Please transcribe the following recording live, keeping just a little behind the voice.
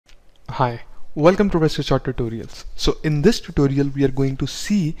Hi, welcome to Rest Short Tutorials. So in this tutorial we are going to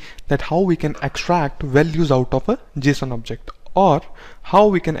see that how we can extract values out of a JSON object, or how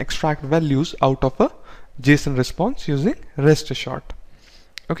we can extract values out of a JSON response using rest assertion.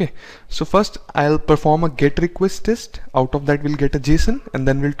 Okay, so first I'll perform a get request test. Out of that we'll get a JSON, and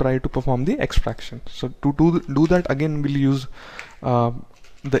then we'll try to perform the extraction. So to do that, again we'll use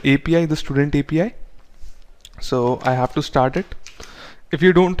the API, the student API. So I have to start it. If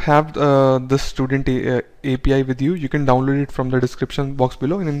you don't have the student API with you, you can download it from the description box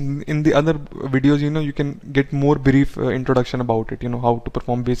below, and in the other videos, you can get more brief introduction about it, how to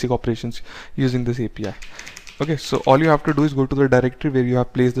perform basic operations using this API. Okay, so all you have to do is go to the directory where you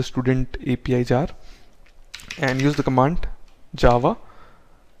have placed the student API jar and use the command java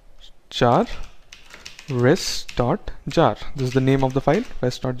jar res.jar. This is the name of the file,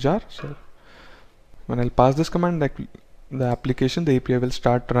 res.jar. So when I'll pass this command, like the application, the API will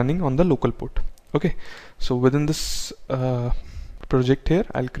start running on the local port. Okay, so within this project here,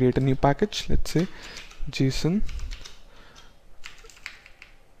 I'll create a new package. Let's say JSON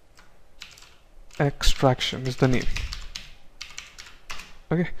extraction is the name.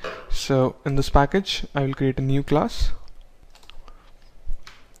 Okay, so in this package I will create a new class.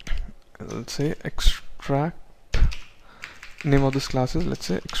 Let's say extract. Name of this class is, let's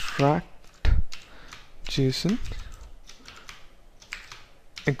say, extract JSON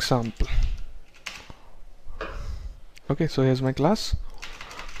example. Okay, so here's my class.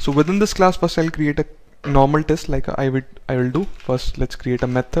 So within this class, first I'll create a normal test like I will do. First, let's create a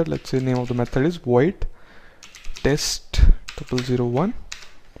method. Let's say name of the method is void test 001.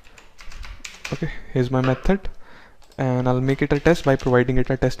 Okay, here's my method, and I'll make it a test by providing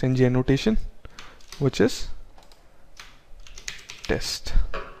it a test ng annotation, which is test.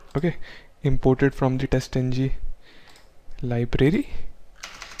 Okay, imported from the test ng library.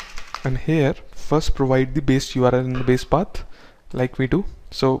 And here first provide the base URL in the base path like we do.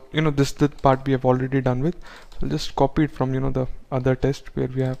 So this the part we have already done with. So I'll just copy it from the other test where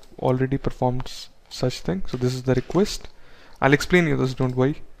we have already performed such thing. So this is the request. I'll explain you this, don't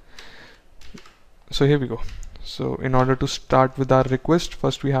worry. So here we go. So in order to start with our request,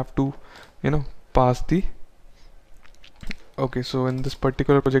 first we have to pass the so in this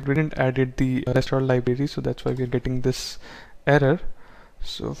particular project we didn't added the restaurant library, so that's why we're getting this error.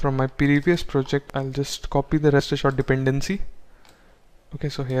 So from my previous project, I'll just copy the rest assured dependency. Okay,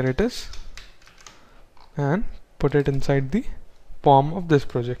 so here it is, and put it inside the POM of this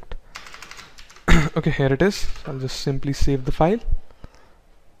project. Okay, here it is. I'll just simply save the file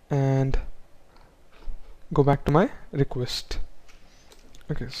and go back to my request.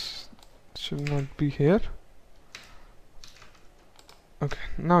 Okay, should not be here. Okay,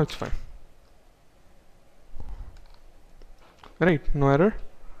 now it's fine. Right, no error.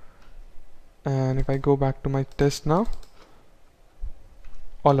 And if I go back to my test now,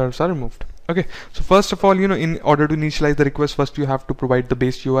 all errors are removed. Okay, so first of all, in order to initialize the request, first you have to provide the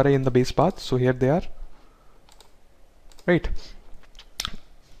base URI in the base path. So here they are. Right.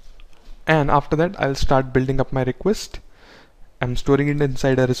 And after that, I'll start building up my request. I'm storing it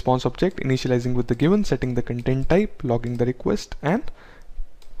inside a response object, initializing with the given, setting the content type, logging the request, and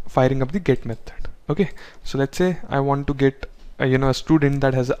firing up the get method. Okay, so let's say I want to get a student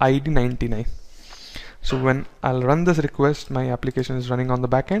that has ID 99. So when I'll run this request, my application is running on the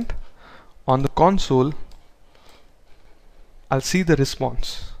backend. On the console, I'll see the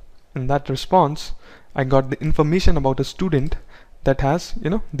response. In that response, I got the information about a student that has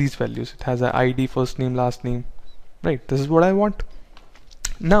these values. It has an ID, first name, last name. Right, this is what I want.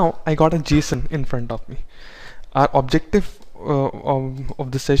 Now I got a JSON in front of me. Our objective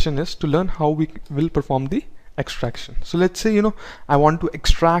of the session is to learn how we will perform the extraction. So let's say I want to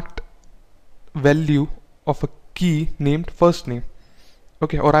extract value of a key named first name.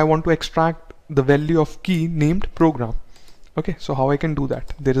 Okay, or I want to extract the value of key named program. Okay, so how I can do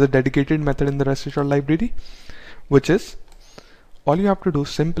that? There is a dedicated method in the rest assured library, which is all you have to do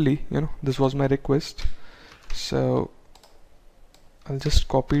simply, this was my request, so I'll just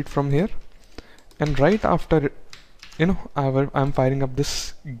copy it from here, and right after I'm firing up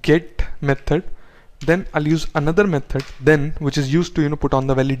this get method, then I'll use another method then which is used to put on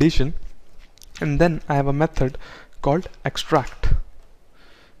the validation, and then I have a method called extract.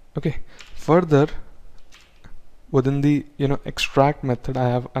 Okay, further within the extract method, I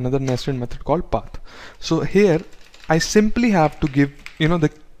have another nested method called path. So here I simply have to give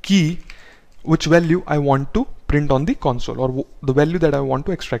the key which value I want to print on the console, or the value that I want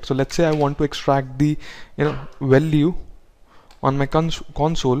to extract. So let's say I want to extract the value on my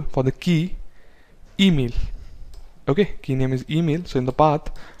console for the key email. Okay, key name is email, so in the path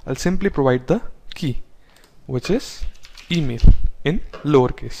I'll simply provide the key, which is email in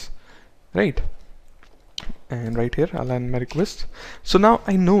lowercase, right? And right here I'll add my request. So now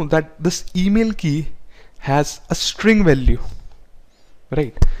I know that this email key has a string value,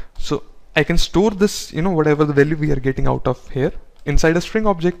 right? So I can store this, whatever the value we are getting out of here inside a string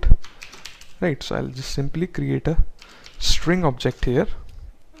object, right? So I'll just simply create a string object here.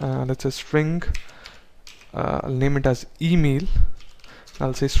 Let's say string, I'll name it as email.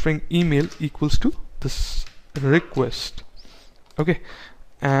 I'll say string email equals to this request. Okay,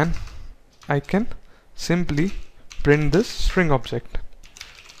 and I can simply print this string object,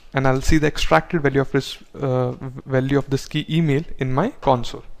 and I'll see the extracted value of this key email in my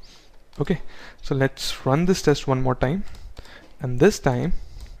console. Okay, so let's run this test one more time, and this time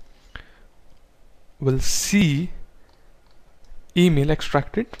we'll see email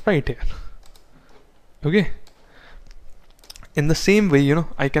extracted right here. Okay, in the same way,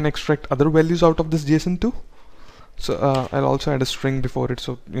 I can extract other values out of this JSON too. So I'll also add a string before it,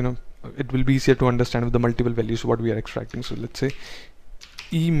 so it will be easier to understand with the multiple values what we are extracting. So let's say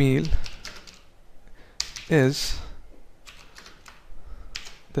email is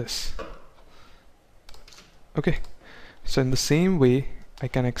this. Okay, so in the same way I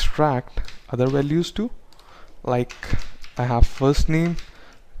can extract other values too, like I have first name,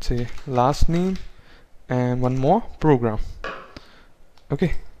 say last name, and one more program.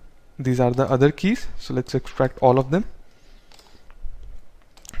 Okay, these are the other keys, so let's extract all of them.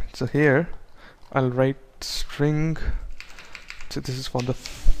 So here I'll write string, so this is for the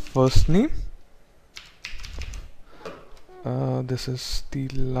first name, this is the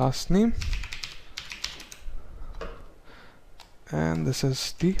last name, and this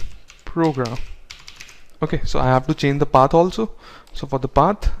is the program. Okay, so I have to change the path also. So for the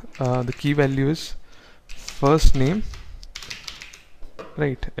path, the key value is first name,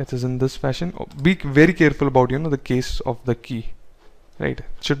 right? It is in this fashion. Be very careful about the case of the key, right? It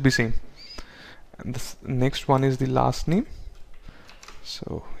should be same. And this next one is the last name.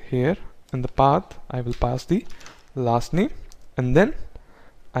 So here in the path I will pass the last name, and then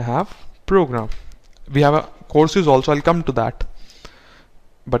I have program. We have a courses also, I'll come to that,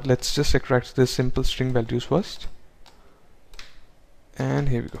 but let's just extract this simple string values first. And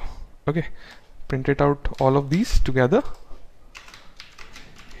here we go. Okay, print it out all of these together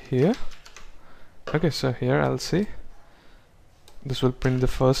here. Okay, so here I'll say this will print the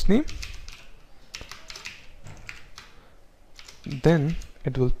first name, then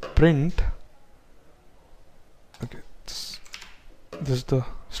it will print, okay, this is the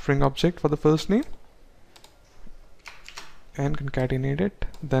string object for the first name, and concatenate it.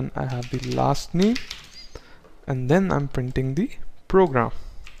 Then I have the last name, and then I'm printing the program.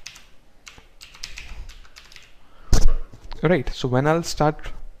 Alright, so when I'll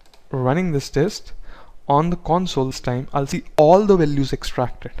start running this test on the console this time, I'll see all the values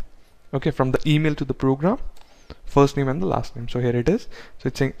extracted, okay, from the email to the program, first name and the last name. So here it is. So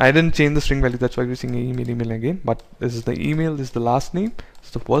it's saying I didn't change the string value, that's why we're seeing email again, but this is the email, this is the last name, this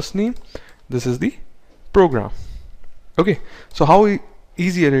is the first name, this is the program. Okay, so how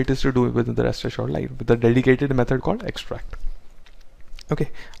easier it is to do it with the rest assured, like with the dedicated method called extract.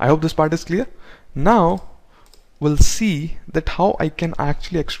 Okay, I hope this part is clear. Now we'll see that how I can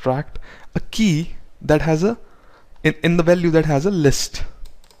actually extract a key that has a in the value that has a list.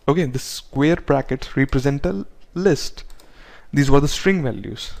 Okay, the square brackets represent a list. These were the string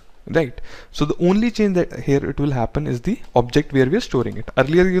values, right? So the only change that here it will happen is the object where we are storing it.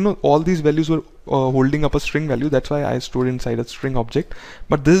 Earlier, all these values were holding up a string value, that's why I stored inside a string object,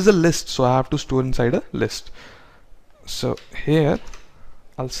 but this is a list, so I have to store inside a list. So here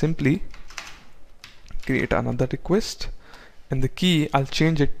I'll simply create another request, and the key I'll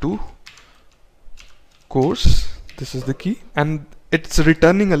change it to course. This is the key, and it's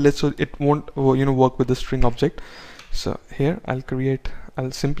returning a list, so it won't work with the string object. So here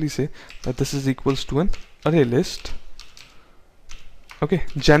I'll simply say that this is equals to an array list. Okay,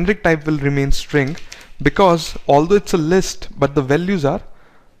 generic type will remain string, because although it's a list, but the values are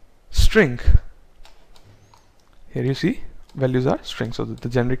string. Here you see values are string, so the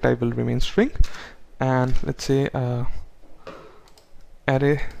generic type will remain string. And let's say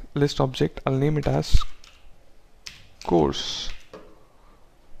array list object, I'll name it as course.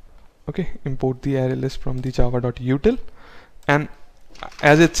 Okay, import the array list from the java.util, and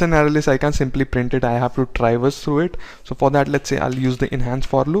as it's an array list, I can simply print it. I have to traverse through it. So for that, let's say I'll use the enhance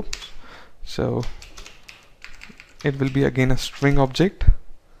for loop. So it will be again a string object.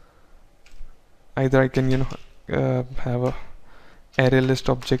 Either I can have a array list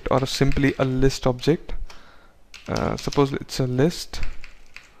object or simply a list object. suppose it's a list,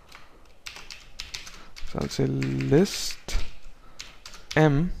 so I'll say list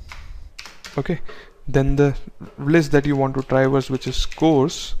m. Okay, then the list that you want to traverse, which is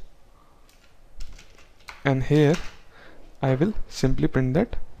course, and here I will simply print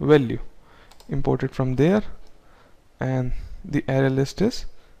that value, import it from there, and the array list is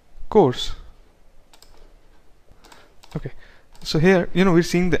course. Okay, so here we're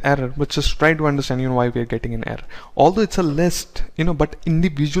seeing the error, but just try to understand why we're getting an error. Although it's a list, but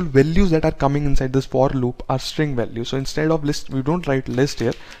individual values that are coming inside this for loop are string values. So instead of list, we don't write list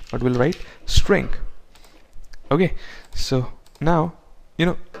here, but we'll write string. Okay, so now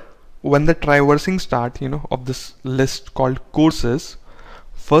when the traversing start of this list called courses,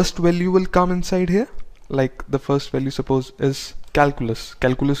 first value will come inside here. Like the first value, suppose, is calculus.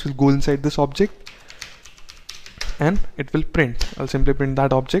 Calculus will go inside this object and it will print. I'll simply print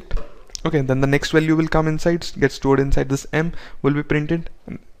that object. Okay, then the next value will come inside, get stored inside this m, will be printed,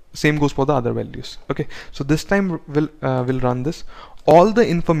 and same goes for the other values. Okay, so this time we'll run this. All the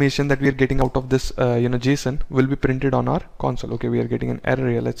information that we are getting out of this JSON will be printed on our console. Okay, we are getting an error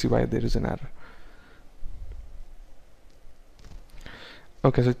here. Let's see why there is an error.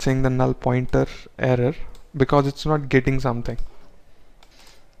 Okay, so it's saying the null pointer error because it's not getting something.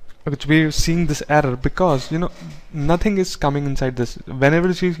 Okay, so we're seeing this error because nothing is coming inside this. Whenever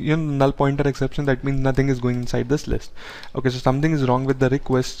you see null pointer exception, that means nothing is going inside this list. Okay, so something is wrong with the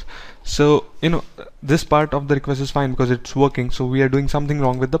request. So this part of the request is fine because it's working, so we are doing something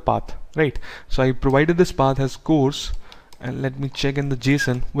wrong with the path, right? So I provided this path as course, and let me check in the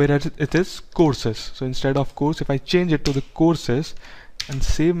JSON where it is courses. So instead of course, if I change it to the courses and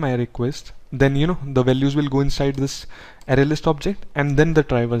save my request, then the values will go inside this array list object, and then the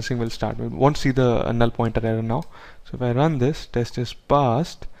traversing will start. We won't see the null pointer error now. So if I run this, test is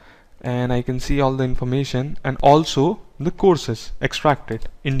passed, and I can see all the information and also the courses extracted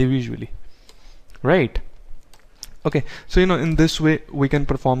individually, right? Okay, so in this way we can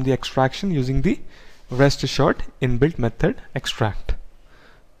perform the extraction using the rest assured inbuilt method extract.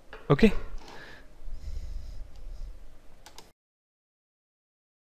 Okay.